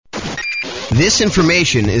This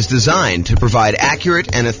information is designed to provide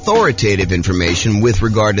accurate and authoritative information with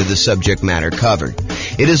regard to the subject matter covered.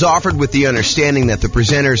 It is offered with the understanding that the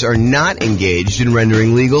presenters are not engaged in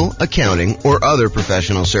rendering legal, accounting, or other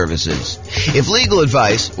professional services. If legal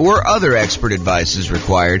advice or other expert advice is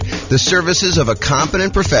required, the services of a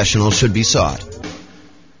competent professional should be sought.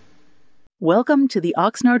 Welcome to the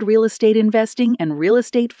Oxnard Real Estate Investing and Real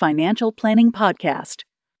Estate Financial Planning Podcast.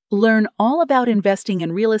 Learn all about investing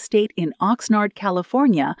in real estate in Oxnard,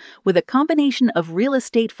 California, with a combination of real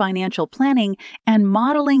estate financial planning and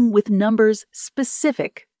modeling with numbers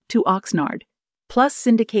specific to Oxnard, plus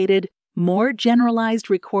syndicated, more generalized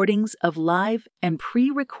recordings of live and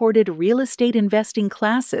pre-recorded real estate investing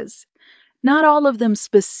classes, not all of them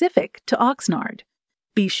specific to Oxnard.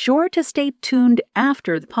 Be sure to stay tuned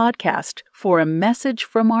after the podcast for a message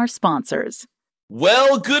from our sponsors.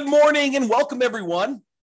 Well, good morning and welcome, everyone.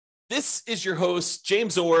 This is your host,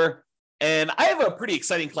 James Orr, and I have a pretty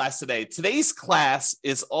exciting class today. Today's class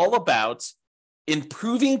is all about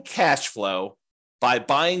improving cash flow by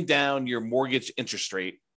buying down your mortgage interest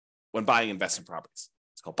rate when buying investment properties.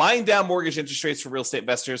 It's called Buying Down Mortgage Interest Rates for Real Estate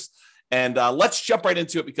Investors. And let's jump right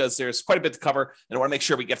into it because there's quite a bit to cover, and I want to make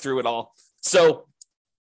sure we get through it all. So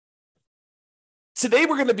today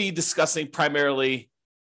we're going to be discussing primarily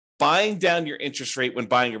buying down your interest rate when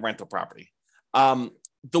buying a rental property.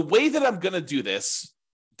 The way that I'm going to do this,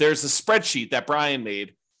 there's a spreadsheet that Brian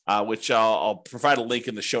made, which I'll provide a link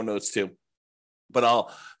in the show notes to.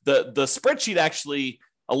 But the spreadsheet actually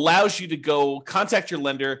allows you to go contact your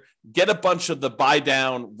lender, get a bunch of the buy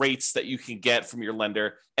down rates that you can get from your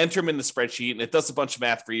lender, enter them in the spreadsheet, and it does a bunch of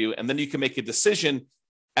math for you. And then you can make a decision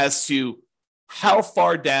as to how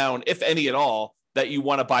far down, if any at all, that you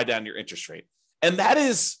want to buy down your interest rate. And that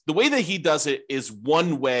is the way that he does it is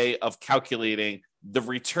one way of calculating the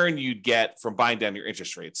return you'd get from buying down your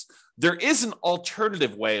interest rates. There is an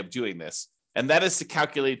alternative way of doing this, and that is to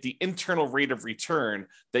calculate the internal rate of return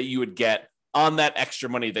that you would get on that extra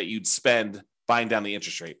money that you'd spend buying down the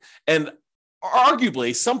interest rate. And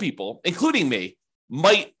arguably, some people, including me,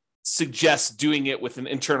 might suggest doing it with an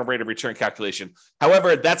internal rate of return calculation.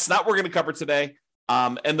 However, that's not what we're going to cover today.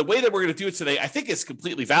 And the way that we're going to do it today, I think is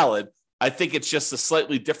completely valid. I think it's just a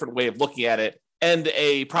slightly different way of looking at it and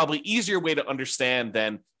a probably easier way to understand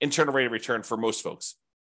than internal rate of return for most folks.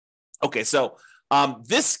 Okay, so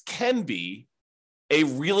this can be a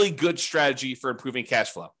really good strategy for improving cash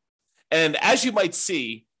flow. And as you might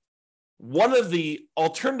see, one of the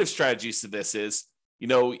alternative strategies to this is,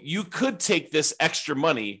 you could take this extra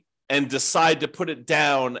money and decide to put it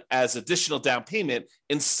down as additional down payment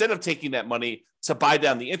instead of taking that money to buy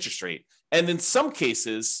down the interest rate. And in some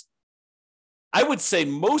cases, I would say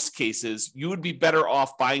most cases, you would be better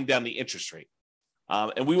off buying down the interest rate.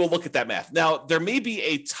 And we will look at that math. Now, there may be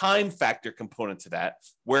a time factor component to that,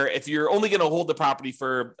 where if you're only going to hold the property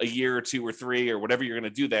for a year or two or three or whatever you're going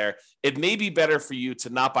to do there, it may be better for you to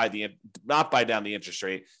not buy down the interest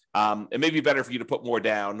rate. It may be better for you to put more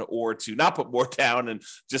down or to not put more down and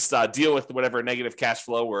just deal with whatever negative cash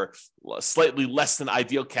flow or slightly less than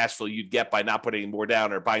ideal cash flow you'd get by not putting more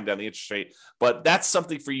down or buying down the interest rate. But that's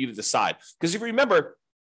something for you to decide. Because if you remember,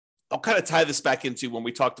 I'll kind of tie this back into when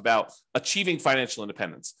we talked about achieving financial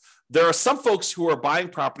independence. There are some folks who are buying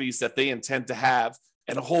properties that they intend to have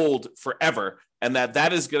and hold forever, and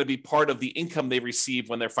that is going to be part of the income they receive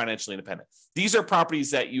when they're financially independent. These are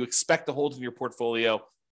properties that you expect to hold in your portfolio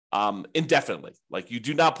indefinitely. Like you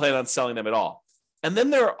do not plan on selling them at all. And then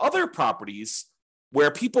there are other properties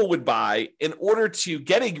where people would buy in order to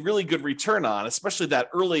get a really good return on, especially that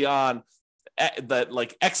early on, that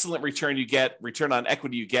like excellent return on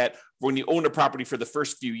equity you get when you own a property for the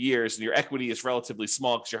first few years and your equity is relatively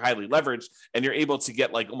small because you're highly leveraged and you're able to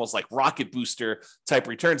get like almost like rocket booster type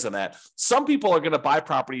returns on that. Some people are going to buy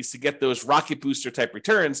properties to get those rocket booster type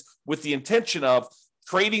returns with the intention of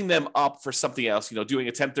trading them up for something else, doing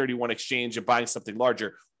a 1031 exchange and buying something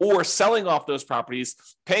larger, or selling off those properties,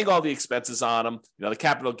 paying all the expenses on them, the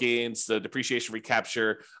capital gains, the depreciation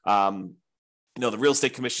recapture, the real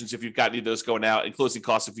estate commissions, if you've got any of those going out, and closing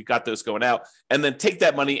costs, if you've got those going out, and then take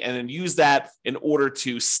that money and then use that in order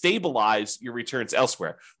to stabilize your returns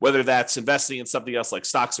elsewhere, whether that's investing in something else like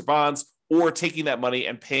stocks or bonds, or taking that money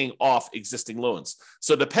and paying off existing loans.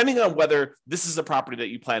 So depending on whether this is a property that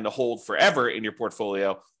you plan to hold forever in your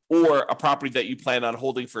portfolio, or a property that you plan on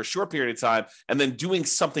holding for a short period of time and then doing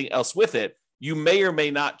something else with it, you may or may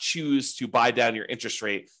not choose to buy down your interest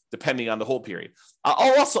rate depending on the hold period.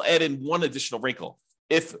 I'll also add in one additional wrinkle.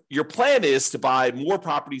 If your plan is to buy more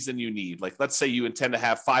properties than you need, like let's say you intend to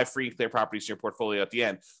have 5 free and clear properties in your portfolio at the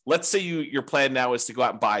end. Let's say your plan now is to go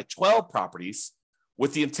out and buy 12 properties.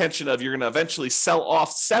 with the intention of you're going to eventually sell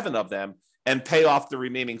off 7 of them and pay off the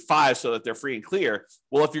remaining 5 so that they're free and clear.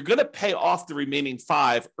 Well, if you're going to pay off the remaining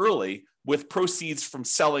 5 early with proceeds from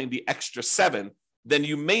selling the extra 7, then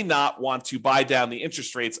you may not want to buy down the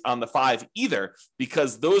interest rates on the 5 either,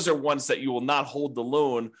 because those are ones that you will not hold the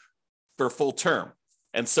loan for full term.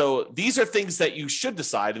 And so these are things that you should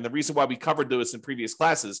decide. And the reason why we covered those in previous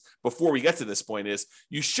classes before we get to this point is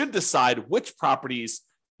you should decide which properties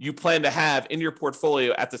you plan to have in your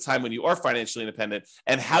portfolio at the time when you are financially independent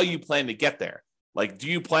and how you plan to get there. Like, do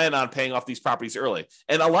you plan on paying off these properties early?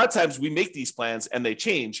 And a lot of times we make these plans and they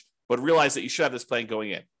change, but realize that you should have this plan going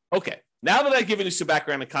in. Okay, now that I've given you some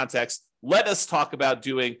background and context, let us talk about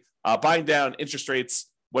doing buying down interest rates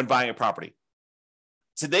when buying a property.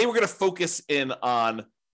 Today, we're going to focus in on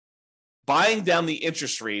buying down the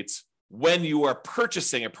interest rates when you are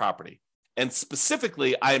purchasing a property. And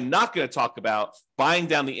specifically, I am not going to talk about buying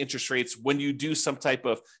down the interest rates when you do some type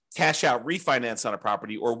of cash out refinance on a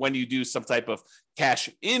property, or when you do some type of cash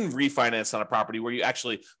in refinance on a property where you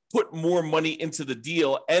actually put more money into the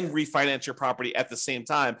deal and refinance your property at the same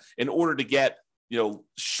time in order to get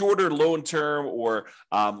shorter loan term or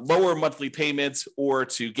lower monthly payments, or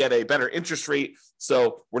to get a better interest rate.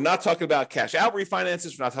 So we're not talking about cash out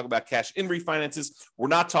refinances. We're not talking about cash in refinances. We're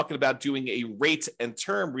not talking about doing a rate and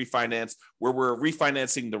term refinance where we're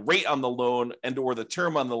refinancing the rate on the loan and or the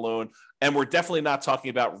term on the loan. And we're definitely not talking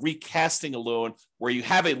about recasting a loan where you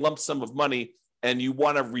have a lump sum of money and you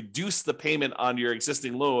want to reduce the payment on your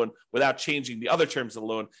existing loan without changing the other terms of the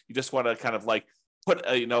loan. You just want to kind of like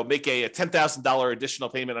make a $10,000 additional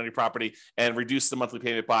payment on your property and reduce the monthly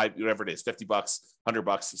payment by whatever it is, $50,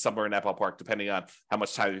 $100, somewhere in that ballpark, depending on how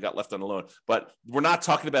much time you've got left on the loan. But we're not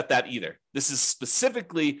talking about that either. This is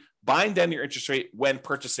specifically buying down your interest rate when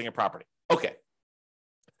purchasing a property. Okay.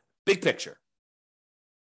 Big picture.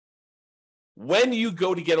 When you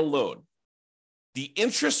go to get a loan, the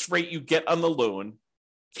interest rate you get on the loan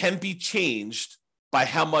can be changed by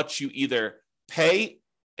how much you either pay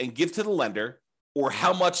and give to the lender, or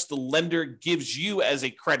how much the lender gives you as a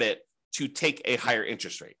credit to take a higher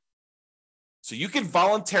interest rate. So you can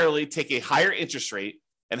voluntarily take a higher interest rate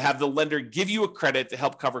and have the lender give you a credit to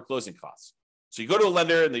help cover closing costs. So you go to a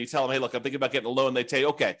lender and then you tell them, hey, look, I'm thinking about getting a loan. They tell you,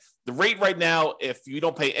 okay, the rate right now, if you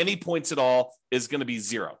don't pay any points at all, is going to be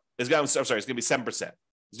 0. It's going to be 7%.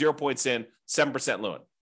 0 points in, 7% loan.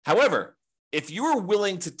 However, if you are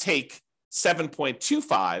willing to take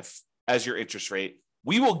 7.25 as your interest rate,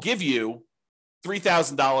 we will give you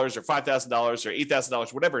 $3,000 or $5,000 or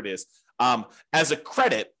 $8,000, whatever it is, as a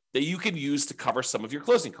credit that you can use to cover some of your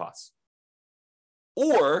closing costs.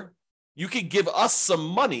 Or you can give us some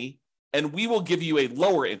money and we will give you a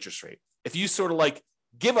lower interest rate. If you sort of like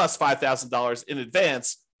give us $5,000 in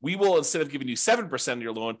advance, we will, instead of giving you 7% of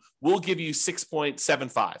your loan, we'll give you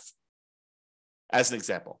 6.75 as an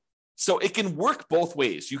example. So it can work both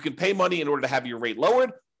ways. You can pay money in order to have your rate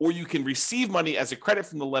lowered, or you can receive money as a credit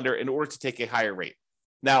from the lender in order to take a higher rate.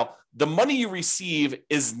 Now, the money you receive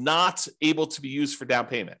is not able to be used for down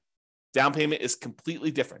payment. Down payment is completely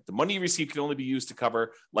different. The money you receive can only be used to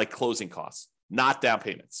cover like closing costs, not down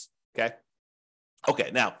payments. Okay,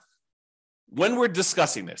 now, when we're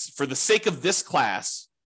discussing this, for the sake of this class,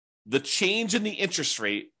 the change in the interest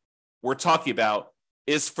rate we're talking about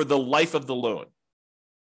is for the life of the loan.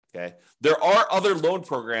 Okay. There are other loan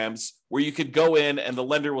programs where you could go in and the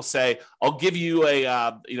lender will say, I'll give you a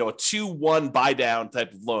 2-1 buy down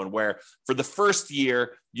type of loan where for the first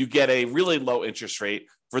year you get a really low interest rate.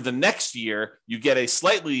 For the next year, you get a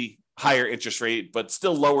slightly higher interest rate, but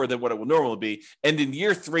still lower than what it would normally be. And in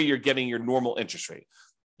year 3, you're getting your normal interest rate.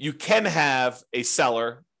 You can have a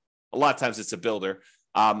seller, a lot of times it's a builder,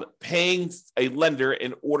 paying a lender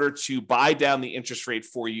in order to buy down the interest rate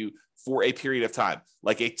for you for a period of time,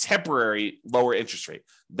 like a temporary lower interest rate.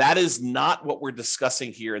 That is not what we're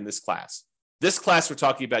discussing here in this class. This class, we're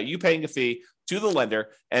talking about you paying a fee to the lender,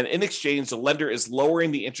 and in exchange, the lender is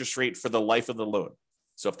lowering the interest rate for the life of the loan.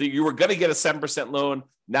 So if you were going to get a 7% loan,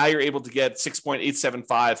 now you're able to get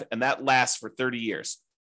 6.875, and that lasts for 30 years.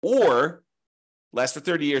 Or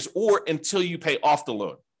until you pay off the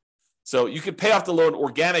loan. So you can pay off the loan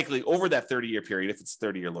organically over that 30-year period if it's a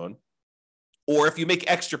 30-year loan. Or if you make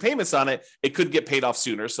extra payments on it, it could get paid off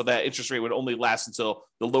sooner. So that interest rate would only last until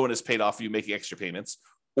the loan is paid off, you making extra payments.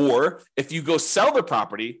 Or if you go sell the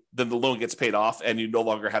property, then the loan gets paid off and you no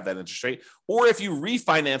longer have that interest rate. Or if you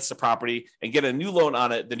refinance the property and get a new loan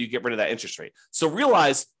on it, then you get rid of that interest rate. So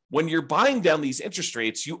realize when you're buying down these interest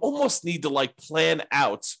rates, you almost need to like plan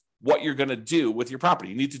out what you're going to do with your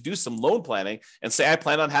property. You need to do some loan planning and say, I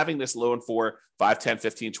plan on having this loan for 5, 10,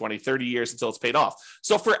 15, 20, 30 years until it's paid off.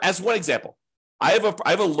 So as one example, I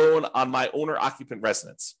have a loan on my owner occupant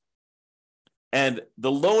residence, and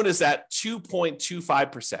the loan is at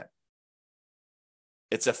 2.25%.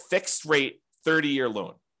 It's a fixed rate 30-year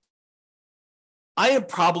loan. I am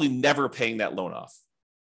probably never paying that loan off.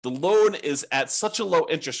 The loan is at such a low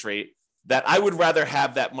interest rate that I would rather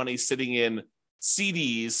have that money sitting in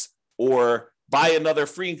CDs or buy another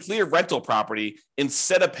free and clear rental property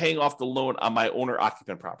instead of paying off the loan on my owner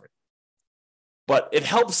occupant property. But it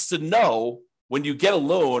helps to know when you get a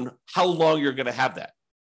loan how long you're going to have that.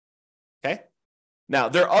 Okay. Now,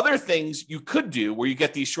 there are other things you could do where you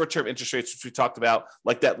get these short-term interest rates, which we talked about,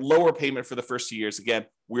 like that lower payment for the first 2 years. Again,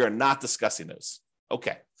 we are not discussing those.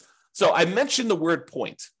 Okay. So I mentioned the word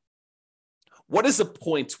point. What is a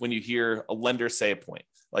point when you hear a lender say a point?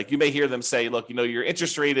 Like you may hear them say, look, your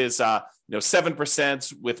interest rate is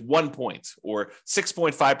 7% with 1 point, or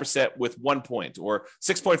 6.5% with 1 point, or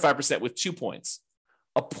 6.5% with 2 points.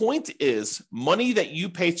 A point is money that you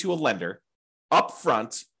pay to a lender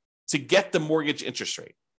upfront to get the mortgage interest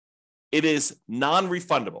rate. It is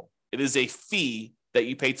non-refundable. It is a fee that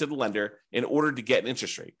you pay to the lender in order to get an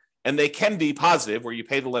interest rate. And they can be positive where you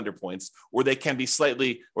pay the lender points, or they can be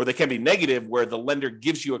negative where the lender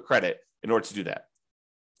gives you a credit in order to do that.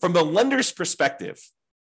 From the lender's perspective,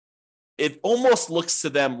 it almost looks to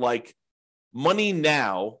them like money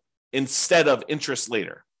now instead of interest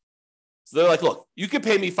later. So they're like, look, you can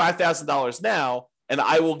pay me $5,000 now, and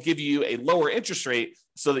I will give you a lower interest rate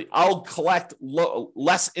so that I'll collect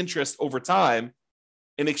less interest over time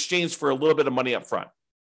in exchange for a little bit of money up front.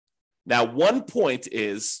 Now, 1 point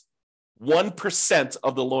is 1%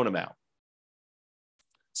 of the loan amount.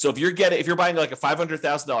 So if you're buying like a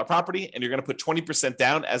 $500,000 property and you're going to put 20%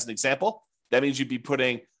 down as an example, that means you'd be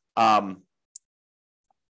putting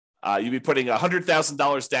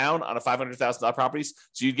 $100,000 down on a $500,000 property.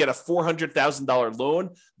 So you get a $400,000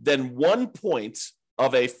 loan. Then 1 point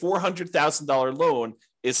of a $400,000 loan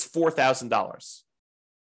is $4,000.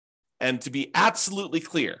 And to be absolutely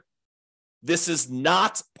clear, this is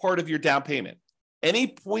not part of your down payment. Any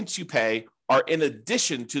points you pay are in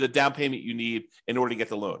addition to the down payment you need in order to get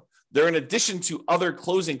the loan. They're in addition to other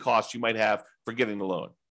closing costs you might have for getting the loan.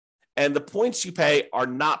 And the points you pay are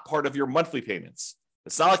not part of your monthly payments.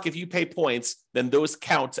 It's not like if you pay points, then those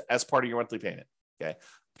count as part of your monthly payment. Okay.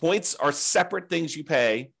 Points are separate things you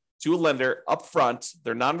pay to a lender upfront.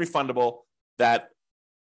 They're non-refundable that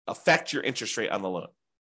affect your interest rate on the loan.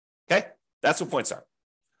 Okay. That's what points are.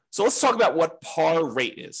 So let's talk about what par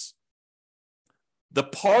rate is. The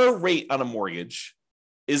par rate on a mortgage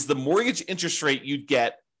is the mortgage interest rate you'd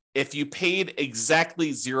get if you paid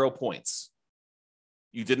exactly 0 points.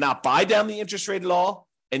 You did not buy down the interest rate at all,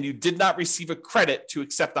 and you did not receive a credit to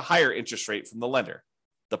accept the higher interest rate from the lender.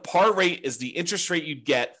 The par rate is the interest rate you'd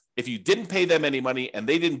get if you didn't pay them any money and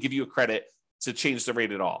they didn't give you a credit to change the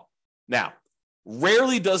rate at all. Now,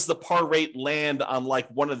 rarely does the par rate land on like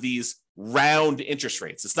one of these round interest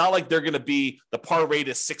rates. It's not like they're going to be the par rate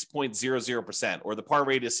is 6.00% or the par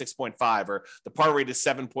rate is 6.5 or the par rate is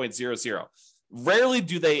 7.00. Rarely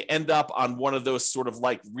do they end up on one of those sort of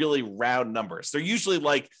like really round numbers. They're usually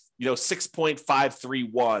like,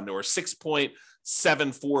 6.531 or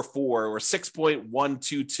 6.744 or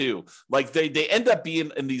 6.122. Like they end up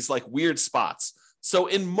being in these like weird spots. So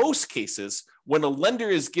in most cases, when a lender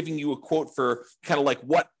is giving you a quote for kind of like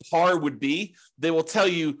what par would be, they will tell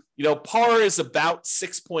you, par is about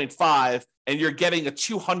 6.5 and you're getting a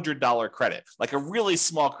 $200 credit, like a really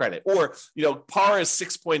small credit. Or, par is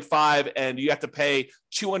 6.5 and you have to pay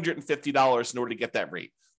 $250 in order to get that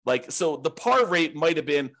rate. Like, so the par rate might have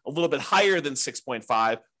been a little bit higher than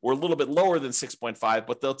 6.5 or a little bit lower than 6.5,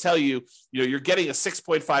 but they'll tell you, you're getting a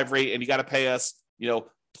 6.5 rate and you got to pay us,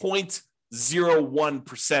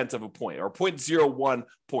 0.01% of a point or 0.01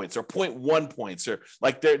 points or 0.1 points, or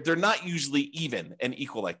like they're not usually even and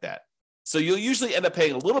equal like that. So you'll usually end up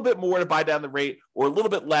paying a little bit more to buy down the rate or a little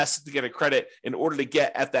bit less to get a credit in order to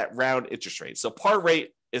get at that round interest rate. So par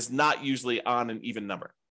rate is not usually on an even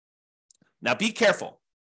number. Now be careful.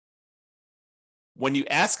 When you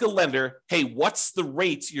ask a lender, hey, what's the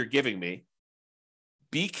rate you're giving me?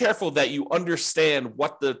 Be careful that you understand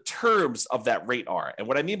what the terms of that rate are. And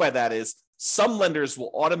what I mean by that is some lenders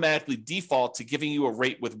will automatically default to giving you a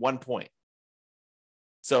rate with 1 point.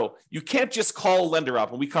 So you can't just call a lender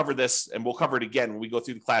up, and we cover this, and we'll cover it again when we go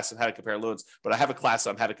through the class on how to compare loans, but I have a class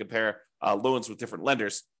on how to compare loans with different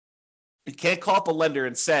lenders. You can't call up a lender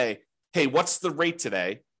and say, hey, what's the rate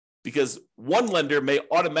today? Because one lender may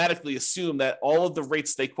automatically assume that all of the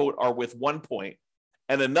rates they quote are with 1 point,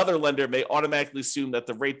 and another lender may automatically assume that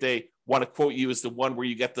the rate they want to quote you is the one where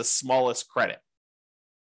you get the smallest credit.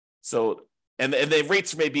 So And the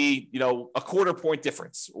rates may be, a quarter point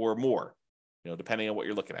difference or more, depending on what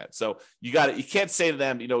you're looking at. So you can't say to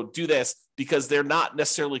them, do this, because they're not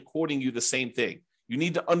necessarily quoting you the same thing. You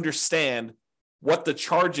need to understand what the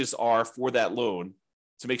charges are for that loan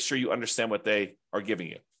to make sure you understand what they are giving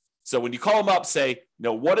you. So when you call them up, say,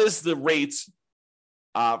 what is the rate?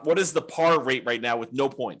 What is the par rate right now with no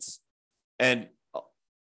points? And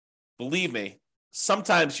believe me,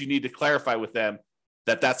 sometimes you need to clarify with them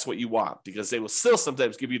that that's what you want, because they will still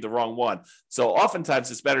sometimes give you the wrong one. So oftentimes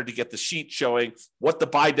it's better to get the sheet showing what the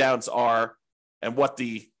buy downs are and what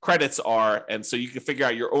the credits are. And so you can figure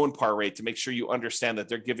out your own par rate to make sure you understand that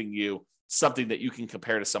they're giving you something that you can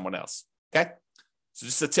compare to someone else. Okay. So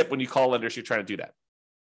just a tip when you call lenders, you're trying to do that.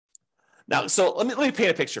 Now, so let me paint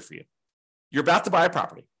a picture for you. You're about to buy a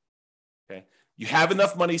property. Okay. You have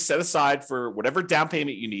enough money set aside for whatever down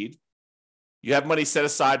payment you need. You have money set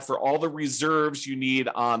aside for all the reserves you need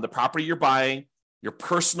on the property you're buying, your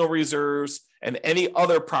personal reserves, and any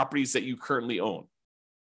other properties that you currently own.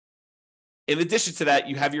 In addition to that,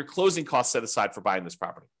 you have your closing costs set aside for buying this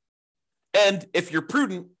property. And if you're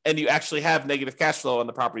prudent and you actually have negative cash flow on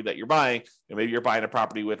the property that you're buying, maybe you're buying a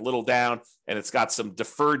property with little down and it's got some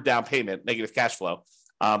deferred down payment, negative cash flow,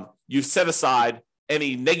 you've set aside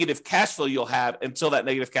any negative cash flow you'll have until that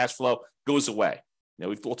negative cash flow goes away.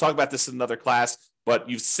 We'll talk about this in another class, but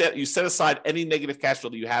you set aside any negative cash flow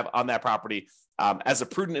that you have on that property as a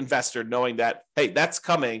prudent investor, knowing that, hey, that's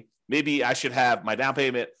coming. Maybe I should have my down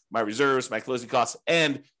payment, my reserves, my closing costs,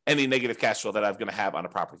 and any negative cash flow that I'm going to have on a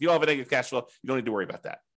property. If you don't have a negative cash flow, you don't need to worry about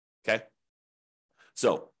that. Okay.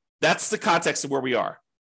 So that's the context of where we are.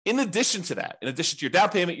 In addition to that, in addition to your down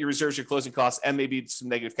payment, your reserves, your closing costs, and maybe some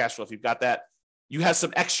negative cash flow, if you've got that, you have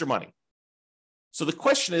some extra money. So the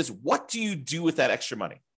question is, what do you do with that extra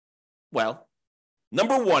money? Well,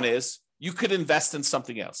 number one is you could invest in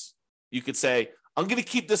something else. You could say, I'm going to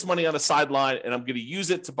keep this money on the sideline and I'm going to use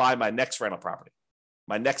it to buy my next rental property,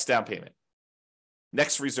 my next down payment,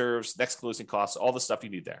 next reserves, next closing costs, all the stuff you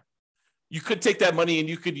need there. You could take that money and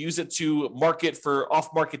you could use it to market for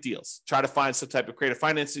off-market deals. Try to find some type of creative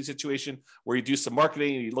financing situation where you do some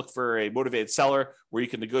marketing and you look for a motivated seller where you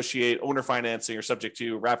can negotiate owner financing or subject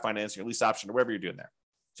to wrap financing or lease option or whatever you're doing there.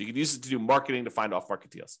 So you can use it to do marketing to find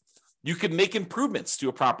off-market deals. You can make improvements to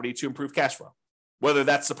a property to improve cash flow, whether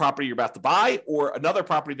that's the property you're about to buy or another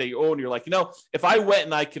property that you own. You're like, if I went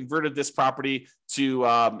and I converted this property to,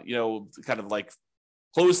 kind of like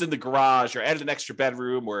closed in the garage or added an extra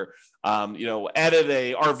bedroom or, added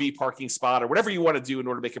a RV parking spot or whatever you want to do in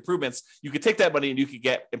order to make improvements, you could take that money and you could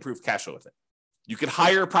get improved cash flow with it. You could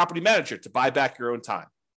hire a property manager to buy back your own time.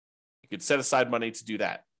 You could set aside money to do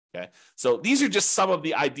that. Okay. So these are just some of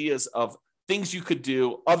the ideas of things you could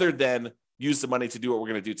do other than use the money to do what we're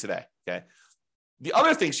going to do today. Okay. The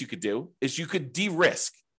other things you could do is you could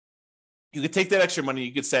de-risk. You could take that extra money.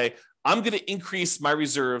 You could say, I'm going to increase my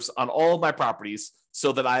reserves on all of my properties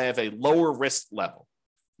so that I have a lower risk level.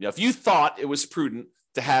 If you thought it was prudent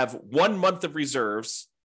to have 1 month of reserves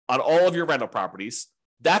on all of your rental properties,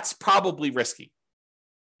 that's probably risky.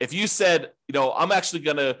 If you said, I'm actually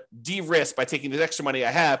going to de-risk by taking this extra money I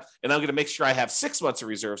have, and I'm going to make sure I have 6 months of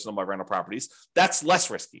reserves on my rental properties, that's less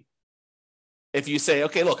risky. If you say,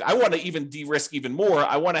 okay, look, I want to even de-risk even more.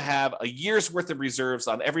 I want to have a year's worth of reserves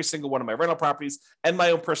on every single one of my rental properties and my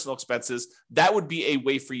own personal expenses. That would be a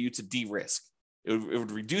way for you to de-risk. It would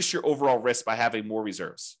reduce your overall risk by having more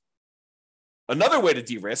reserves. Another way to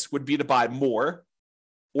de-risk would be to buy more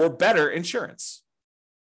or better insurance.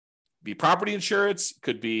 Be property insurance,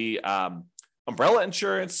 could be umbrella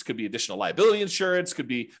insurance, could be additional liability insurance, could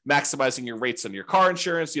be maximizing your rates on your car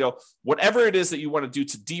insurance, whatever it is that you want to do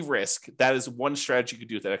to de-risk, that is one strategy you could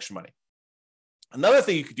do with that extra money. Another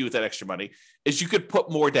thing you could do with that extra money is you could put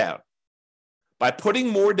more down. By putting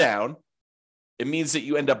more down, it means that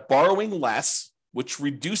you end up borrowing less, which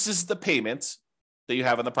reduces the payment that you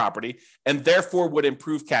have on the property and therefore would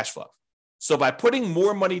improve cash flow. So by putting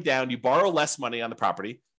more money down, you borrow less money on the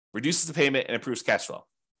property, reduces the payment, and improves cash flow.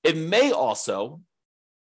 It may also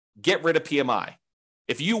get rid of PMI.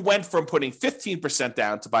 If you went from putting 15%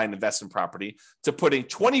 down to buy an investment property to putting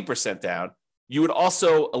 20% down, you would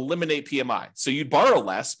also eliminate PMI. So you'd borrow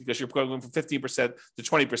less because you're going from 15% to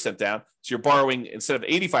 20% down. So you're borrowing, instead of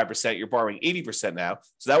 85%, you're borrowing 80% now.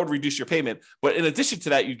 So that would reduce your payment. But in addition to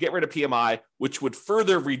that, you get rid of PMI, which would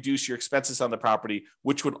further reduce your expenses on the property,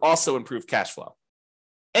 which would also improve cash flow.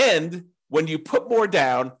 And when you put more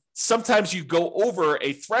down, sometimes you go over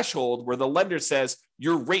a threshold where the lender says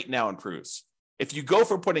your rate now improves. If you go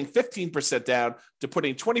from putting 15% down to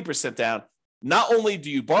putting 20% down, not only do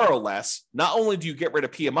you borrow less, not only do you get rid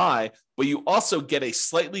of PMI, but you also get a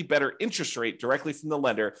slightly better interest rate directly from the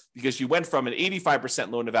lender because you went from an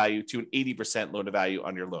 85% loan to value to an 80% loan to value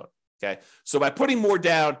on your loan. Okay. So by putting more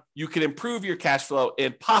down, you can improve your cash flow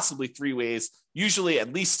in possibly 3 ways, usually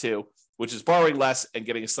at least 2, which is borrowing less and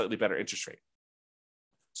getting a slightly better interest rate.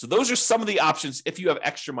 So those are some of the options if you have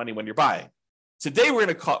extra money when you're buying. Today, we're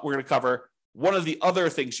going to cover one of the other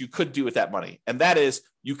things you could do with that money, and that is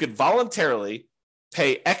you could voluntarily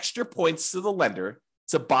pay extra points to the lender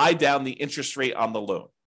to buy down the interest rate on the loan.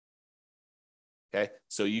 Okay,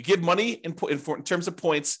 so you give money in terms of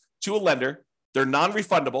points to a lender. They're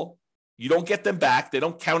non-refundable. You don't get them back. They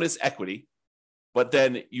don't count as equity, but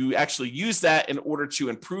then you actually use that in order to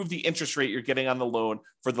improve the interest rate you're getting on the loan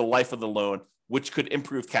for the life of the loan, which could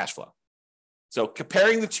improve cash flow. So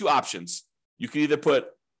comparing the two options, you can either put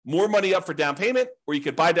more money up for down payment or you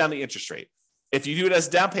could buy down the interest rate. If you do it as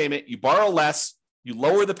down payment, you borrow less, you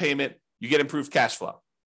lower the payment, you get improved cash flow.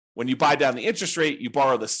 When you buy down the interest rate, you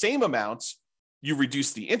borrow the same amounts, you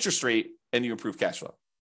reduce the interest rate, and you improve cash flow.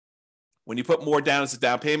 When you put more down as a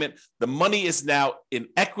down payment, the money is now in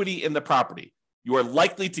equity in the property. You are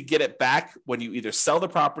likely to get it back when you either sell the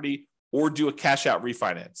property or do a cash out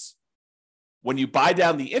refinance. When you buy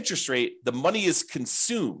down the interest rate, the money is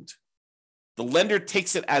consumed. The lender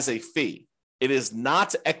takes it as a fee. It is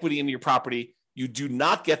not equity in your property. You do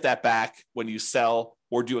not get that back when you sell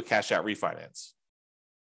or do a cash out refinance.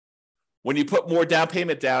 When you put more down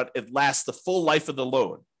payment down, it lasts the full life of the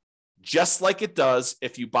loan, just like it does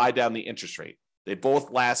if you buy down the interest rate. They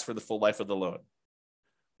both last for the full life of the loan.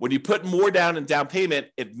 When you put more down in down payment,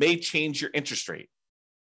 it may change your interest rate.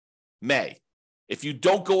 May. If you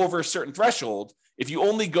don't go over a certain threshold, if you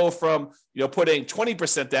only go from putting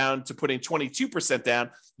 20% down to putting 22%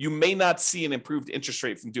 down, you may not see an improved interest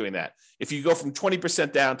rate from doing that. If you go from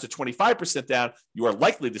 20% down to 25% down, you are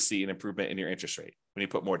likely to see an improvement in your interest rate when you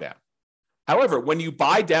put more down. However, when you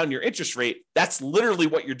buy down your interest rate, that's literally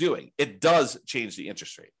what you're doing. It does change the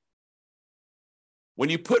interest rate. When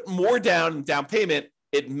you put more down in down payment,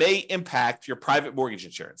 it may impact your private mortgage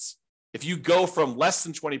insurance. If you go from less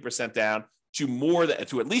than 20% down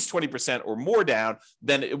to at least 20% or more down,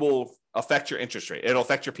 then it will affect your interest rate. It'll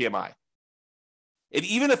affect your PMI. It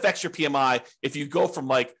even affects your PMI if you go from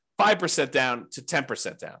like 5% down to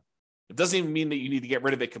 10% down. It doesn't even mean that you need to get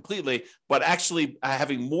rid of it completely, but actually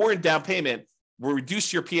having more in down payment will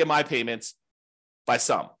reduce your PMI payments by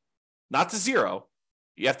some, not to zero.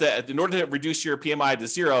 You have to, in order to reduce your PMI to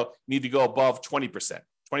zero, you need to go above 20%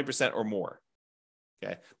 or more.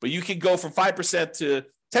 Okay, but you can go from 5% to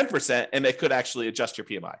 10%, and it could actually adjust your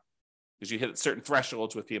PMI because you hit certain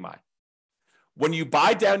thresholds with PMI. When you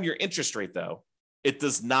buy down your interest rate, though, it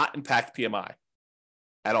does not impact PMI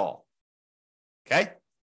at all. Okay,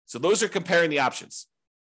 so those are comparing the options.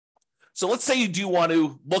 So let's say you do want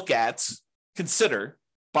to consider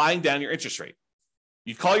buying down your interest rate.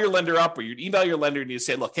 You call your lender up or you email your lender and you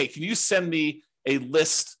say, look, hey, can you send me a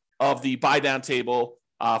list of the buy down table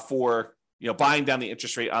for buying down the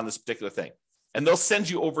interest rate on this particular thing? And they'll send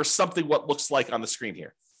you over something what looks like on the screen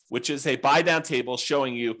here, which is a buy down table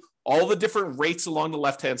showing you all the different rates along the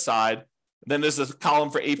left-hand side. Then there's a column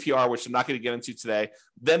for APR, which I'm not going to get into today.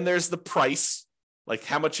 Then there's the price, like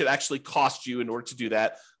how much it actually cost you in order to do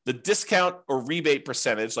that. The discount or rebate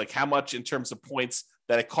percentage, like how much in terms of points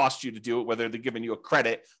that it cost you to do it, whether they're giving you a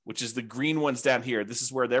credit, which is the green ones down here. This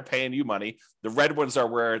is where they're paying you money. The red ones are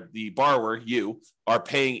where the borrower, you, are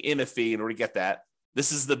paying in a fee in order to get that.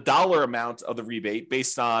 This is the dollar amount of the rebate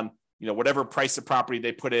based on whatever price of property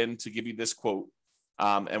they put in to give you this quote,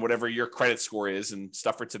 and whatever your credit score is and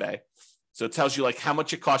stuff for today. So it tells you like how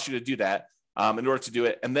much it costs you to do that in order to do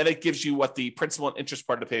it. And then it gives you what the principal and interest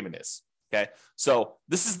part of the payment is. Okay. So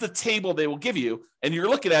this is the table they will give you. And you're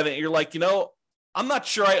looking at it and you're like, I'm not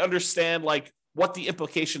sure I understand like what the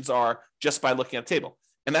implications are just by looking at the table.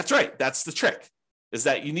 And that's right. That's the trick, is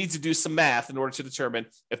that you need to do some math in order to determine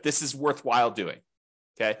if this is worthwhile doing.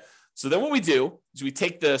 Okay. So then what we do is we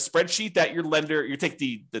take the spreadsheet that you take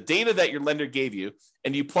the data that your lender gave you,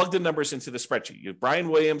 and you plug the numbers into the spreadsheet. You have Brian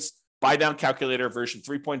Williams buy down calculator version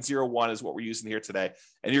 3.01 is what we're using here today.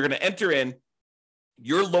 And you're going to enter in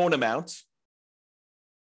your loan amount,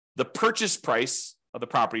 the purchase price of the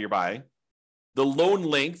property you're buying, the loan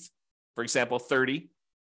length, for example, 30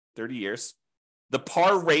 years, the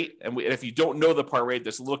par rate. And if you don't know the par rate,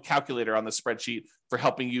 there's a little calculator on the spreadsheet for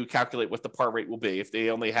helping you calculate what the par rate will be. If they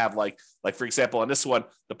only have like for example, on this one,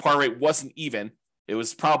 the par rate wasn't even. It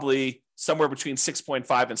was probably somewhere between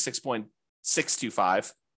 6.5 and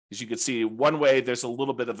 6.625. As you can see, one way there's a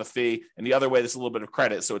little bit of a fee, and the other way there's a little bit of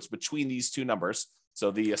credit. So it's between these two numbers.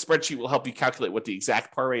 So the spreadsheet will help you calculate what the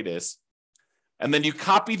exact par rate is. And then you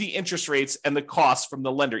copy the interest rates and the costs from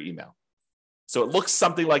the lender email. So it looks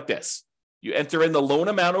something like this. You enter in the loan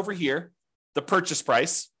amount over here, the purchase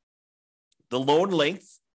price, the loan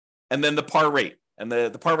length, and then the par rate. And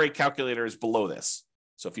the par rate calculator is below this.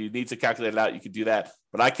 So if you need to calculate it out, you can do that.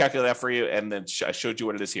 But I calculate that for you, and then I showed you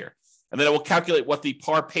what it is here. And then it will calculate what the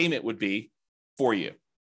par payment would be for you.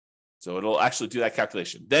 So it'll actually do that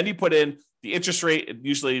calculation. Then you put in the interest rate. It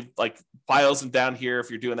usually like files them down here if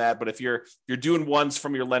you're doing that. But if you're doing ones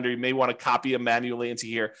from your lender, you may want to copy them manually into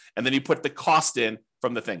here. And then you put the cost in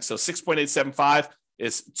from the thing. So 6.875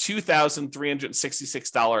 is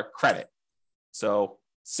 $2,366 credit. So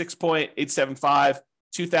 6.875,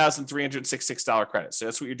 $2,366 credit. So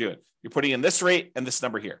that's what you're doing. You're putting in this rate and this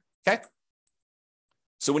number here. Okay.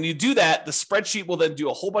 So when you do that, the spreadsheet will then do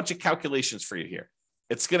a whole bunch of calculations for you here.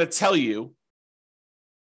 It's going to tell you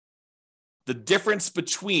the difference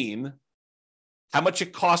between how much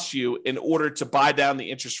it costs you in order to buy down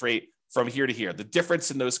the interest rate from here to here, the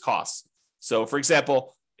difference in those costs. So for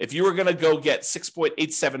example, if you were going to go get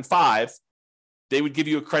 6.875, they would give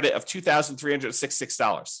you a credit of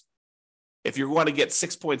 $2,366. If you're going to get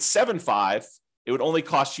 6.75, it would only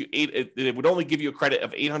cost you it would only give you a credit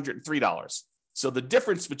of $803. So the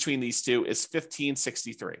difference between these two is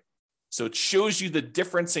 $1,563. So it shows you the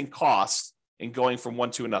difference in cost in going from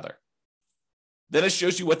one to another. Then it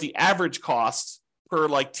shows you what the average cost per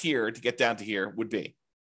like tier to get down to here would be.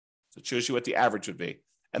 So it shows you what the average would be.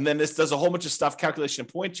 And then this does a whole bunch of stuff, calculation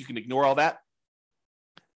of points. You can ignore all that.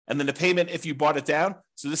 And then the payment, if you bought it down.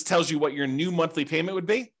 So this tells you what your new monthly payment would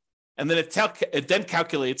be. And then it then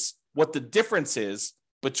calculates what the difference is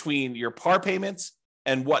between your par payments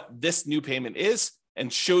and what this new payment is,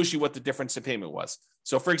 and shows you what the difference in payment was.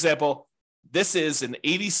 So for example, this is an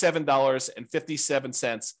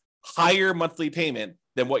 $87.57 higher monthly payment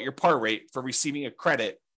than what your par rate for receiving a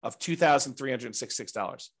credit of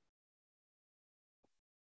 $2,366.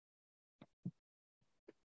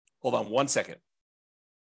 Hold on one second.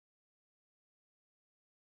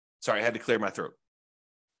 Sorry, I had to clear my throat.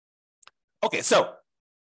 Okay, so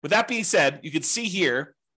with that being said, you can see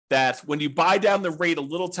here that when you buy down the rate a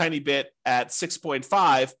little tiny bit at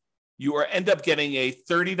 6.5, you end up getting a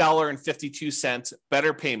 $30.52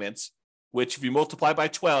 better payment, which if you multiply by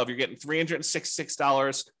 12, you're getting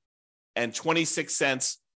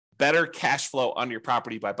 $366.26 better cash flow on your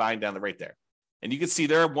property by buying down the rate there. And you can see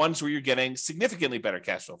there are ones where you're getting significantly better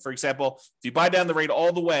cash flow. For example, if you buy down the rate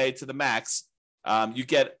all the way to the max, you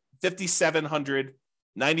get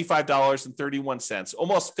 $5,795.31,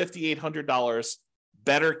 almost $5,800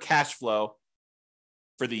 better cash flow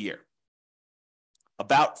for the year.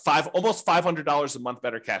 Almost $500 a month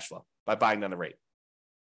better cash flow by buying down the rate.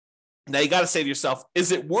 Now you got to say to yourself,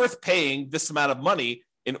 is it worth paying this amount of money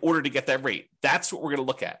in order to get that rate? That's what we're going to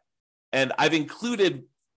look at. And I've included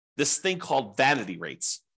this thing called vanity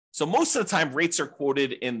rates. So most of the time rates are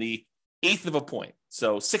quoted in the eighth of a point.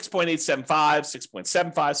 So 6.875,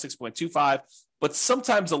 6.75, 6.25. But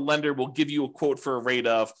sometimes a lender will give you a quote for a rate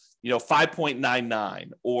of,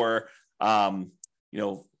 5.99 or,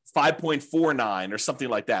 5.49 or something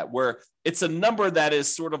like that, where it's a number that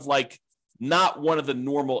is sort of like not one of the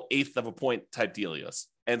normal eighth of a point type deals.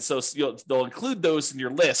 And so they'll include those in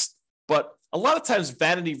your list, but a lot of times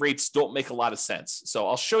vanity rates don't make a lot of sense. So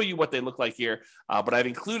I'll show you what they look like here, but I've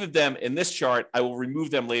included them in this chart. I will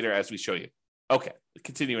remove them later as we show you. Okay,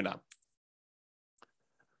 continuing on.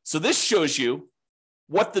 So this shows you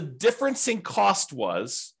what the difference in cost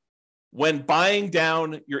was when buying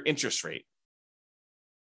down your interest rate.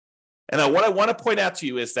 And what I want to point out to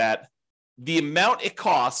you is that the amount it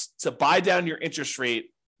costs to buy down your interest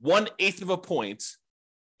rate 1/8 of a point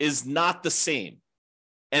is not the same.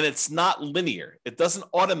 And it's not linear. It doesn't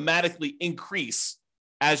automatically increase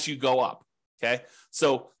as you go up. Okay.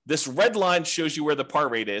 So this red line shows you where the par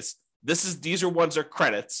rate is. These ones are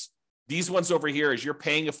credits. These ones over here is you're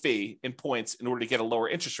paying a fee in points in order to get a lower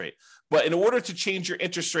interest rate. But in order to change your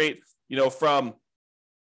interest rate, from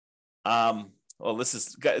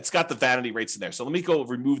it's got the vanity rates in there. So let me go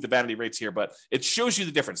remove the vanity rates here, but it shows you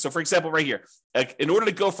the difference. So for example, right here, in order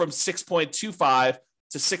to go from 6.25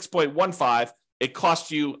 to 6.15, it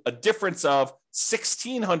costs you a difference of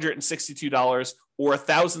 $1,662 or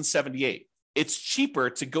 $1,078. It's cheaper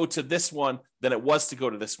to go to this one than it was to go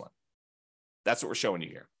to this one. That's what we're showing you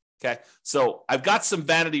here. Okay. So I've got some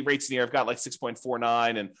vanity rates in here. I've got like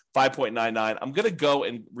 6.49 and 5.99. I'm going to go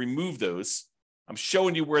and remove those. I'm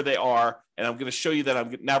showing you where they are, and I'm going to show you that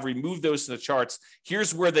I'm now remove those in the charts.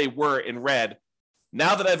 Here's where they were in red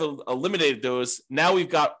Now that I've eliminated those, now we've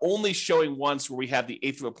got only showing ones where we have the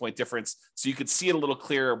eighth of a point difference. So you could see it a little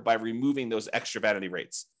clearer by removing those extra vanity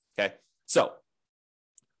rates. Okay. So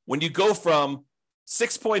when you go from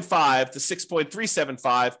 6.5 to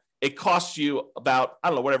 6.375, it costs you about, I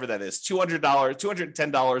don't know, whatever that is, $200,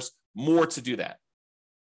 $210 more to do that.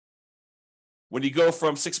 When you go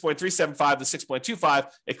from 6.375 to 6.25,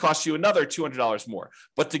 it costs you another $200 more.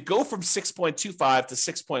 But to go from 6.25 to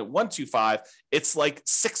 6.125, it's like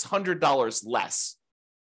 $600 less.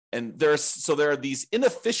 And there are these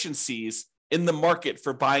inefficiencies in the market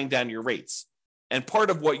for buying down your rates. And part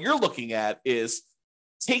of what you're looking at is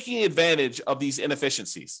taking advantage of these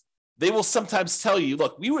inefficiencies. They will sometimes tell you,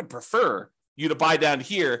 look, we would prefer you to buy down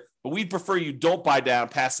here, but we'd prefer you don't buy down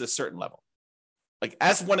past this certain level. Like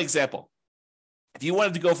as one example, if you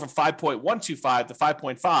wanted to go from 5.125 to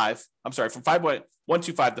 5.5, I'm sorry, from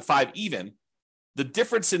 5.125 to 5 even, the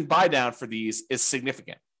difference in buy down for these is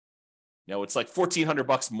significant. You know, it's like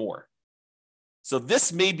 $1,400 more. So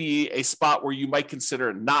this may be a spot where you might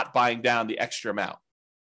consider not buying down the extra amount.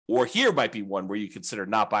 Or here might be one where you consider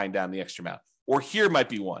not buying down the extra amount. Or here might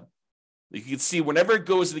be one. You can see whenever it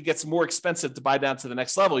goes and it gets more expensive to buy down to the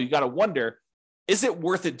next level, you got to wonder, is it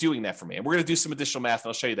worth it doing that for me? And we're going to do some additional math and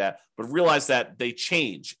I'll show you that, but realize that they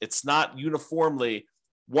change. It's not uniformly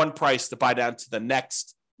one price to buy down to the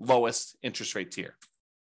next lowest interest rate tier.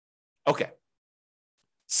 Okay.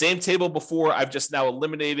 Same table before. I've just now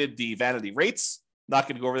eliminated the vanity rates. Not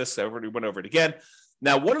going to go over this. I already went over it again.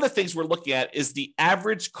 Now, one of the things we're looking at is the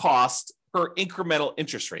average cost per incremental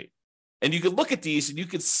interest rate. And you can look at these and you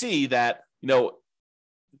can see that, you know,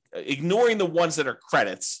 ignoring the ones that are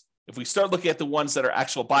credits, if we start looking at the ones that are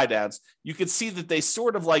actual buy downs, you can see that they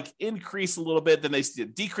sort of like increase a little bit, then they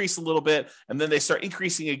decrease a little bit, and then they start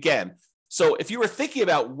increasing again. So if you were thinking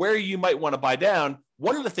about where you might want to buy down,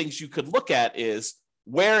 one of the things you could look at is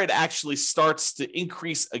where it actually starts to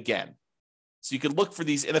increase again. So you can look for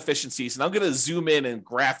these inefficiencies, and I'm going to zoom in and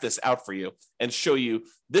graph this out for you and show you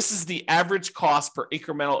this is the average cost per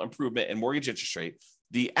incremental improvement in mortgage interest rate,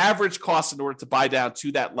 the average cost in order to buy down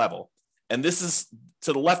to that level. And this is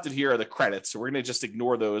to the left of here are the credits. So we're going to just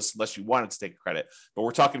ignore those unless you wanted to take a credit, but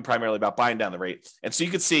we're talking primarily about buying down the rate. And so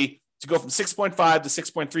you can see to go from 6.5 to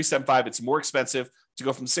 6.375, it's more expensive. To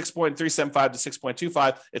go from 6.375 to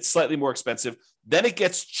 6.25, it's slightly more expensive. Then it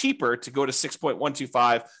gets cheaper to go to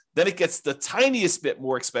 6.125. Then it gets the tiniest bit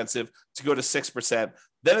more expensive to go to 6%.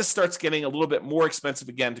 Then it starts getting a little bit more expensive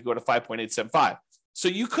again to go to 5.875. So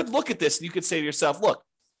you could look at this and you could say to yourself, look,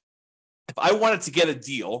 if I wanted to get a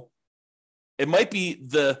deal, it might be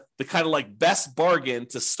the kind of like best bargain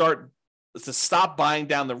to stop buying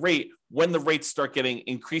down the rate when the rates start getting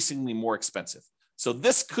increasingly more expensive. So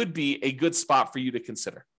this could be a good spot for you to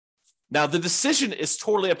consider. Now, the decision is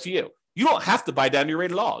totally up to you. You don't have to buy down your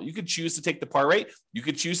rate at all. You could choose to take the par rate. You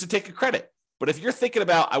could choose to take a credit. But if you're thinking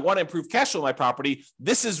about, I want to improve cash flow on my property,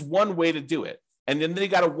 this is one way to do it. And then you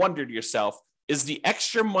got to wonder to yourself, is the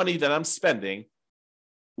extra money that I'm spending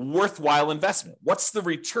worthwhile investment? What's the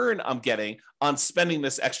return I'm getting on spending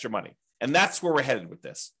this extra money? And that's where we're headed with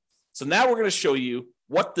this. So now we're going to show you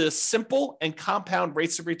what the simple and compound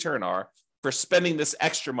rates of return are for spending this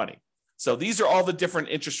extra money. So these are all the different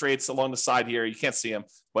interest rates along the side here. You can't see them,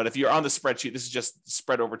 but if you're on the spreadsheet, this is just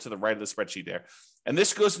spread over to the right of the spreadsheet there. And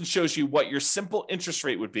this goes and shows you what your simple interest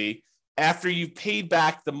rate would be after you've paid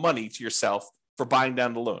back the money to yourself for buying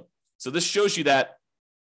down the loan. So this shows you that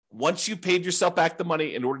once you paid yourself back the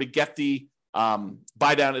money in order to get the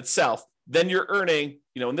buy down itself, then you're earning,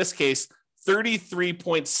 in this case,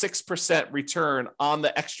 33.6% return on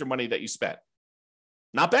the extra money that you spent.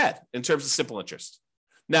 Not bad in terms of simple interest.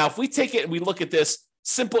 Now, if we take it and we look at this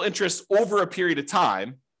simple interest over a period of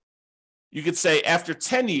time, you could say after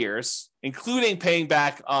 10 years, including paying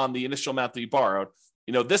back on the initial amount that you borrowed,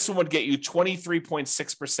 this one would get you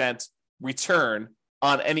 23.6% return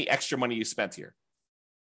on any extra money you spent here.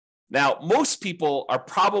 Now, most people are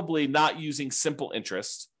probably not using simple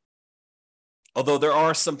interest, although there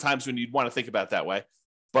are some times when you'd want to think about it that way.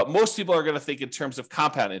 But most people are going to think in terms of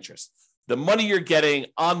compound interest. The money you're getting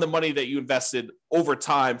on the money that you invested over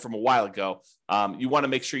time from a while ago, you want to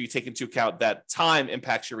make sure you take into account that time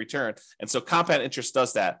impacts your return. And so compound interest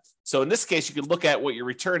does that. So in this case, you can look at what your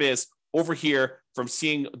return is over here from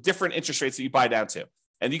seeing different interest rates that you buy down to.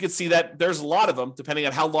 And you can see that there's a lot of them, depending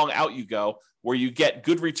on how long out you go, where you get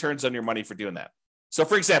good returns on your money for doing that. So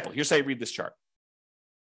for example, here's how you read this chart.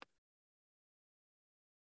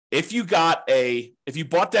 If you bought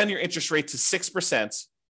down your interest rate to 6%,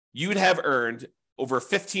 you'd have earned over a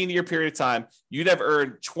 15-year period of time, you'd have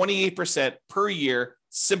earned 28% per year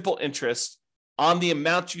simple interest on the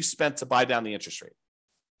amount you spent to buy down the interest rate.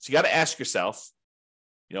 So you got to ask yourself,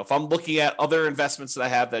 if I'm looking at other investments that I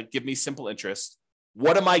have that give me simple interest,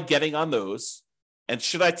 what am I getting on those? And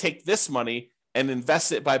should I take this money and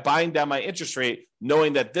invest it by buying down my interest rate,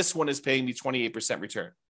 knowing that this one is paying me 28%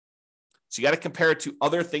 return? So you got to compare it to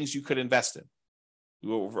other things you could invest in.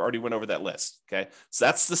 We already went over that list. Okay. So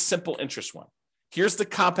that's the simple interest one. Here's the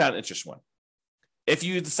compound interest one. If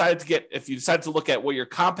you decide to look at what your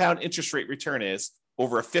compound interest rate return is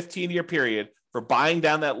over a 15-year period for buying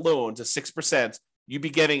down that loan to 6%, you'd be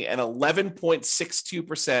getting an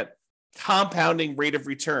 11.62% compounding rate of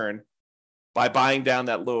return by buying down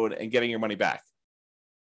that loan and getting your money back.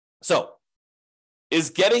 So,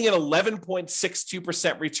 is getting an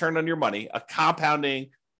 11.62% return on your money, a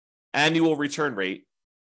compounding annual return rate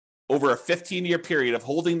over a 15-year period of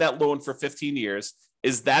holding that loan for 15 years,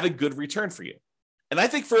 is that a good return for you? And I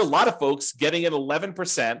think for a lot of folks, getting an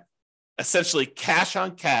 11%, essentially cash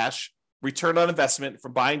on cash return on investment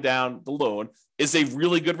from buying down the loan is a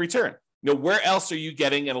really good return. Where else are you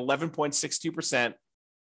getting an 11.62%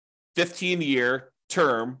 15-year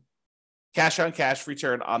term cash on cash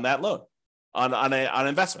return on that loan, on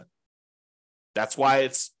investment? That's why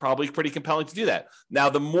it's probably pretty compelling to do that. Now,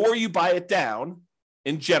 the more you buy it down,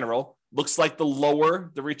 in general, looks like the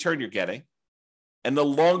lower the return you're getting. And the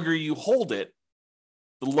longer you hold it,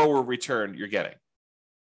 the lower return you're getting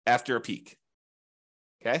after a peak.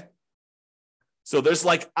 Okay? So there's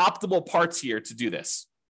like optimal parts here to do this,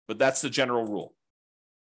 but that's the general rule.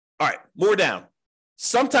 All right, more down.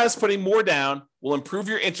 Sometimes putting more down will improve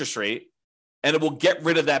your interest rate and it will get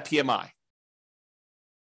rid of that PMI.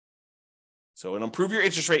 So it'll improve your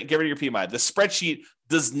interest rate and get rid of your PMI. The spreadsheet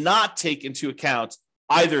does not take into account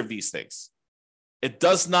either of these things. It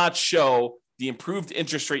does not show the improved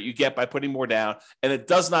interest rate you get by putting more down, and it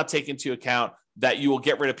does not take into account that you will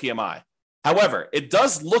get rid of PMI. However, it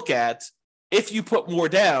does look at if you put more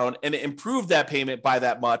down and improve that payment by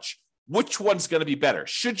that much, which one's going to be better?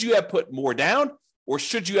 Should you have put more down or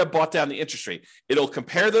should you have bought down the interest rate? It'll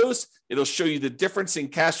compare those. It'll show you the difference in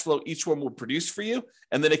cash flow each one would produce for you.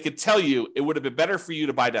 And then it could tell you it would have been better for you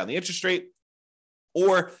to buy down the interest rate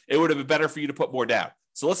or it would have been better for you to put more down.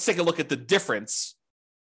 So let's take a look at the difference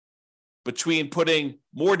between putting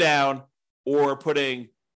more down or buying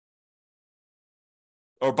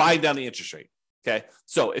down the interest rate. Okay.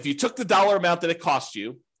 So if you took the dollar amount that it cost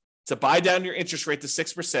you to buy down your interest rate to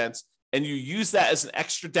 6% and you use that as an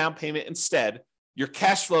extra down payment instead, your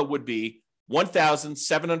cash flow would be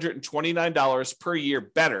 $1,729 per year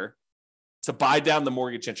better to buy down the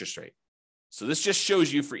mortgage interest rate. So this just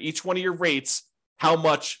shows you for each one of your rates how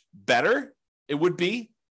much better it would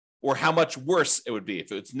be or how much worse it would be.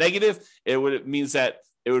 If it's negative, it means that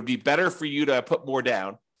it would be better for you to put more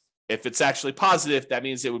down. If it's actually positive, that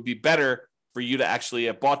means it would be better for you to actually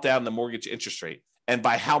have bought down the mortgage interest rate. And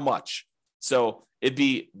by how much? So it'd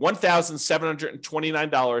be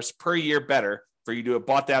 $1,729 per year better for you to have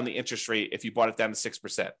bought down the interest rate if you bought it down to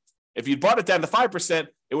 6%. If you bought it down to 5%,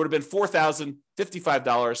 it would have been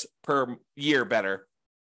 $4,055 per year better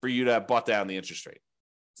for you to have bought down the interest rate.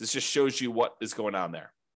 This just shows you what is going on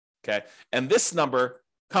there. Okay. And this number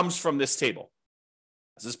comes from this table.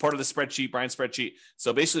 This is part of the spreadsheet, Brian's spreadsheet.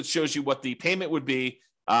 So basically it shows you what the payment would be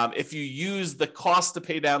if you use the cost to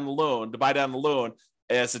buy down the loan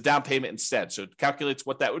as a down payment instead. So it calculates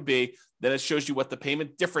what that would be. Then it shows you what the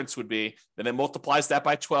payment difference would be. Then it multiplies that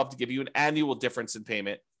by 12 to give you an annual difference in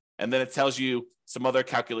payment. And then it tells you some other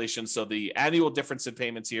calculations. So the annual difference in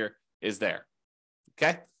payments here is there.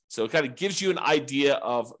 Okay. So it kind of gives you an idea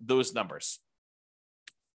of those numbers.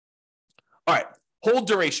 All right. Hold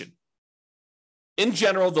duration. In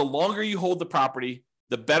general, the longer you hold the property,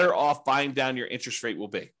 the better off buying down your interest rate will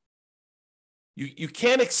be. You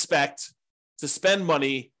can't expect to spend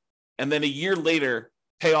money and then a year later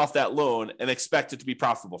pay off that loan and expect it to be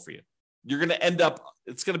profitable for you. You're going to end up,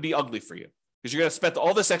 it's going to be ugly for you because you're going to spend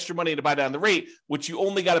all this extra money to buy down the rate, which you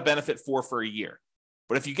only got a benefit for a year.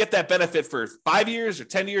 But if you get that benefit for 5 years or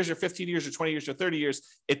 10 years or 15 years or 20 years or 30 years,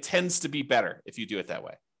 it tends to be better if you do it that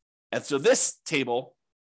way. And so this table,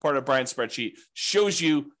 part of Brian's spreadsheet, shows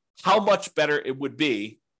you how much better it would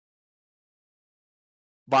be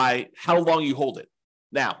by how long you hold it.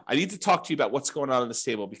 Now, I need to talk to you about what's going on in this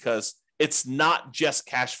table because it's not just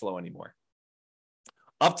cash flow anymore.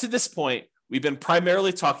 Up to this point, we've been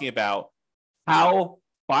primarily talking about how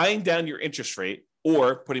buying down your interest rate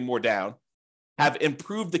or putting more down have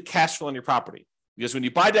improved the cash flow on your property. Because when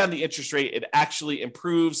you buy down the interest rate, it actually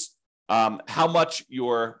improves how much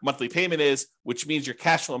your monthly payment is, which means your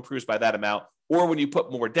cash flow improves by that amount. Or when you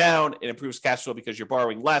put more down, it improves cash flow because you're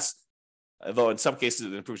borrowing less, although in some cases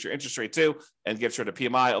it improves your interest rate too and gets rid of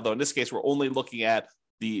PMI. Although in this case, we're only looking at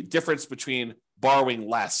the difference between borrowing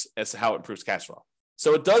less as to how it improves cash flow.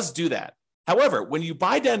 So it does do that. However, when you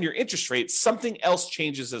buy down your interest rate, something else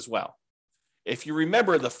changes as well. If you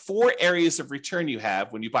remember the 4 areas of return you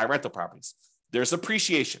have when you buy rental properties, there's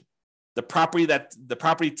appreciation. The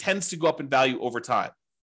property tends to go up in value over time.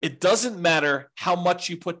 It doesn't matter how much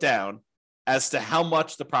you put down as to how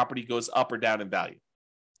much the property goes up or down in value.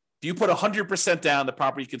 If you put 100% down, the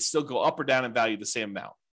property can still go up or down in value the same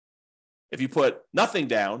amount. If you put nothing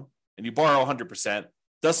down and you borrow 100%,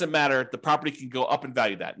 doesn't matter. The property can go up in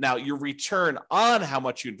value that. Now, your return on how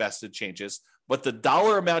much you invested changes, but the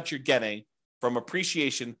dollar amount you're getting from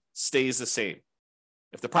appreciation stays the same.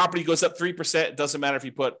 If the property goes up 3%, it doesn't matter if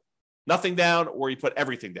you put nothing down or you put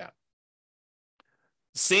everything down.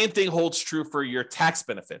 Same thing holds true for your tax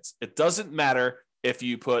benefits. It doesn't matter if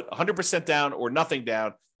you put 100% down or nothing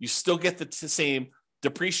down, you still get the same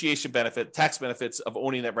depreciation benefit, tax benefits of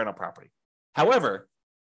owning that rental property. However,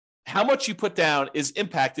 how much you put down is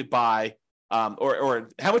impacted by, or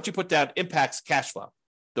how much you put down impacts cash flow.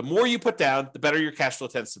 The more you put down, the better your cash flow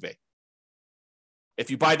tends to be. If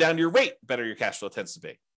you buy down your rate, the better your cash flow tends to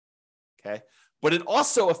be. Okay. But it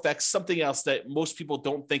also affects something else that most people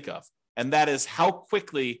don't think of, and that is how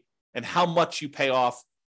quickly and how much you pay off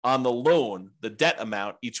on the loan, the debt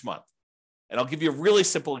amount each month. And I'll give you a really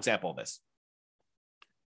simple example of this.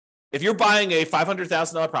 If you're buying a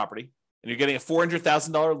 $500,000 property and you're getting a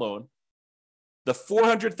 $400,000 loan, the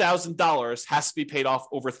 $400,000 has to be paid off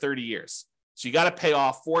over 30 years. So you got to pay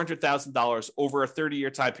off $400,000 over a 30-year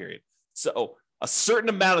time period. So a certain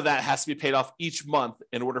amount of that has to be paid off each month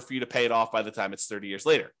in order for you to pay it off by the time it's 30 years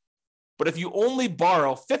later. But if you only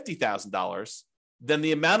borrow $50,000, then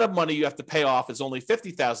the amount of money you have to pay off is only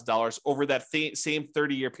 $50,000 over that same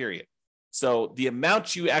 30-year period. So the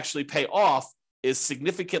amount you actually pay off is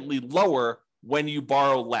significantly lower when you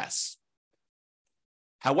borrow less.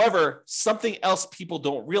 However, something else people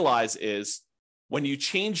don't realize is when you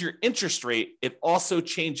change your interest rate, it also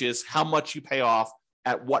changes how much you pay off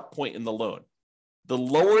at what point in the loan. The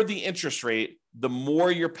lower the interest rate, the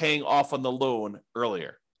more you're paying off on the loan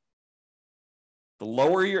earlier. The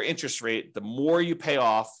lower your interest rate, the more you pay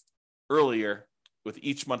off earlier with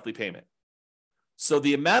each monthly payment. So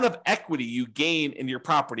the amount of equity you gain in your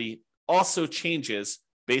property also changes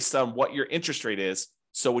based on what your interest rate is.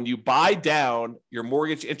 So when you buy down your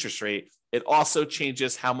mortgage interest rate, it also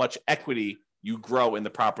changes how much equity you grow in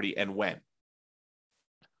the property and when.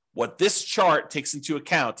 What this chart takes into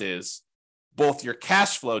account is both your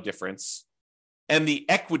cash flow difference and the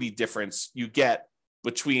equity difference you get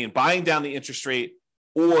between buying down the interest rate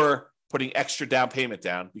or putting extra down payment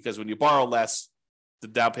down, because when you borrow less, the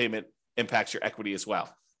down payment impacts your equity as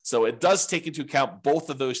well. So it does take into account both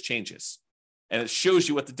of those changes, and it shows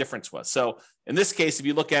you what the difference was. So in this case, if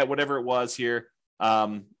you look at whatever it was here,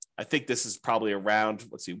 I think this is probably around,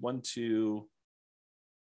 1, 2,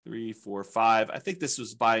 3, 4, 5. I think this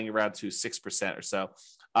was buying around to 6% or so.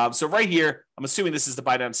 So right here, I'm assuming this is the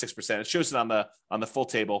buy down 6%. It shows it on the full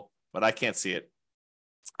table, but I can't see it.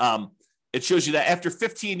 It shows you that after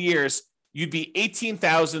 15 years, you'd be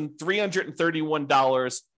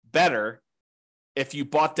 $18,331 better if you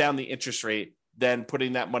bought down the interest rate than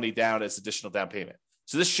putting that money down as additional down payment.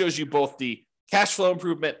 So this shows you both the cash flow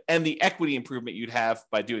improvement and the equity improvement you'd have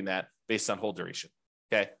by doing that based on hold duration.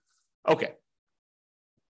 Okay.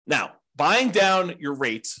 Now, buying down your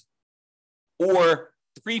rate or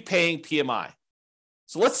prepaying PMI.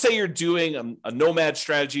 So let's say you're doing a nomad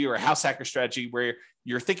strategy or a house hacker strategy where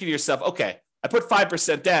you're thinking to yourself, okay, I put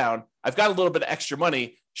 5% down. I've got a little bit of extra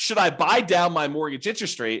money. Should I buy down my mortgage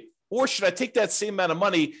interest rate, or should I take that same amount of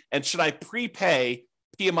money and should I prepay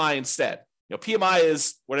PMI instead? PMI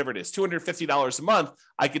is whatever it is, $250 a month.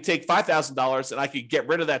 I could take $5,000 and I could get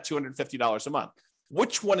rid of that $250 a month.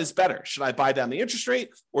 Which one is better? Should I buy down the interest rate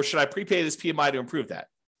or should I prepay this PMI to improve that?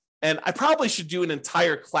 And I probably should do an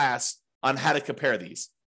entire class on how to compare these.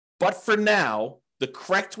 But for now, the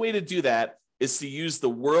correct way to do that is to use the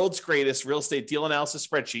world's greatest real estate deal analysis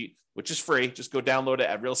spreadsheet, which is free. Just go download it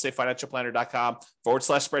at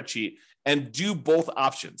realestatefinancialplanner.com/spreadsheet and do both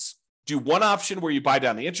options. Do one option where you buy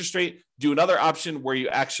down the interest rate, do another option where you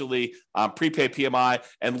actually prepay PMI,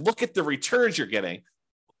 and look at the returns you're getting,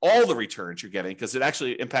 all the returns you're getting, because it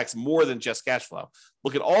actually impacts more than just cash flow.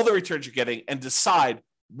 Look at all the returns you're getting and decide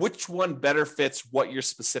which one better fits what your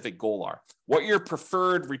specific goal are, what your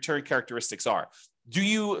preferred return characteristics are.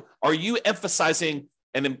 Are you emphasizing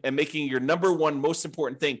and making your number one most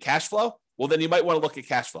important thing cash flow? Well, then you might want to look at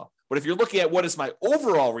cash flow. But if you're looking at what is my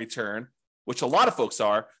overall return, which a lot of folks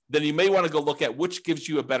are, then you may want to go look at which gives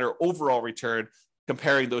you a better overall return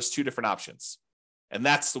comparing those two different options. And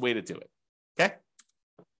that's the way to do it. Okay.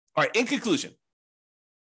 All right, in conclusion,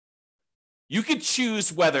 you can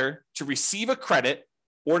choose whether to receive a credit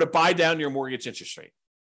or to buy down your mortgage interest rate.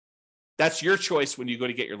 That's your choice when you go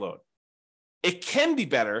to get your loan. It can be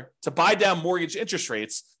better to buy down mortgage interest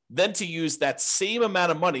rates than to use that same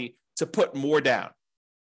amount of money to put more down.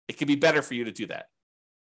 It can be better for you to do that.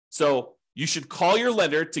 So you should call your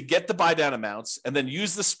lender to get the buy down amounts and then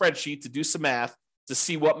use the spreadsheet to do some math to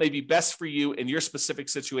see what may be best for you in your specific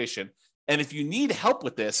situation. And if you need help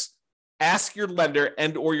with this, ask your lender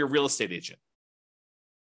and or your real estate agent.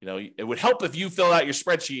 It would help if you filled out your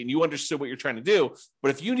spreadsheet and you understood what you're trying to do.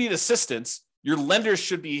 But if you need assistance, your lenders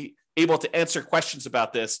should be able to answer questions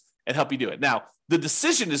about this and help you do it. Now, the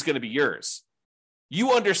decision is going to be yours.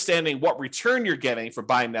 You understanding what return you're getting for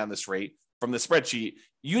buying down this rate from the spreadsheet,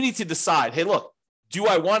 you need to decide, hey, look, do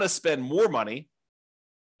I want to spend more money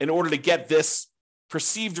in order to get this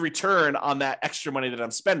perceived return on that extra money that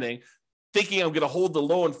I'm spending, thinking I'm going to hold the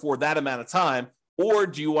loan for that amount of time? Or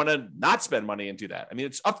do you want to not spend money and do that? I mean,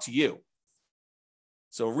 it's up to you.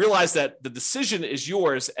 So realize that the decision is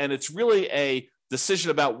yours, and it's really a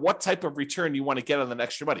decision about what type of return you want to get on that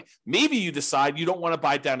extra money. Maybe you decide you don't want to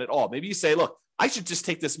buy down at all. Maybe you say, look, I should just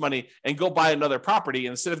take this money and go buy another property.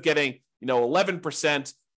 And instead of getting,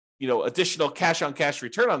 11%, additional cash on cash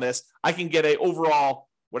return on this, I can get a overall,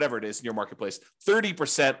 whatever it is in your marketplace,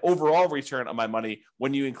 30% overall return on my money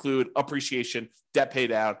when you include appreciation, debt pay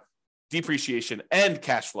down, depreciation, and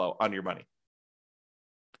cash flow on your money.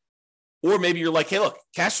 Or maybe you're like, hey, look,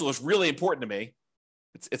 cash flow is really important to me.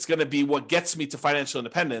 It's going to be what gets me to financial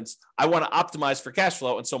independence. I want to optimize for cash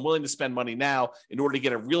flow. And so I'm willing to spend money now in order to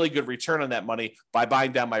get a really good return on that money by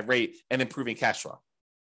buying down my rate and improving cash flow.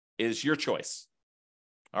 It is your choice.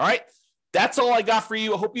 All right. That's all I got for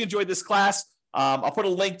you. I hope you enjoyed this class. I'll put a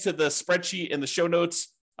link to the spreadsheet in the show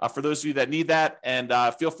notes for those of you that need that. And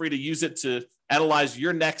feel free to use it to analyze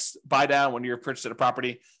your next buy down when you're purchasing a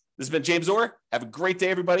property. This has been James Orr. Have a great day,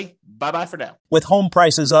 everybody. Bye-bye for now. With home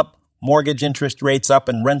prices up, mortgage interest rates up,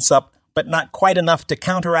 and rents up, but not quite enough to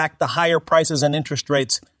counteract the higher prices and interest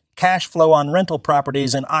rates, cash flow on rental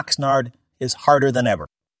properties in Oxnard is harder than ever.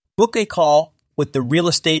 Book a call with the Real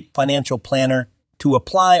Estate Financial Planner to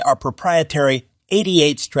apply our proprietary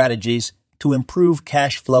 88 strategies to improve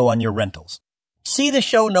cash flow on your rentals. See the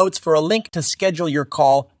show notes for a link to schedule your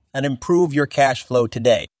call and improve your cash flow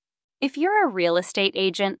today. If you're a real estate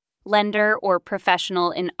agent, lender, or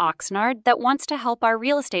professional in Oxnard that wants to help our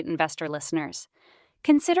real estate investor listeners,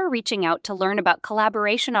 consider reaching out to learn about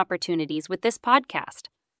collaboration opportunities with this podcast.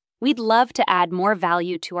 We'd love to add more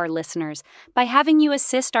value to our listeners by having you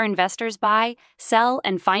assist our investors buy, sell,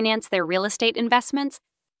 and finance their real estate investments.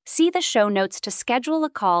 See the show notes to schedule a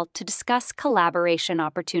call to discuss collaboration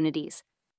opportunities.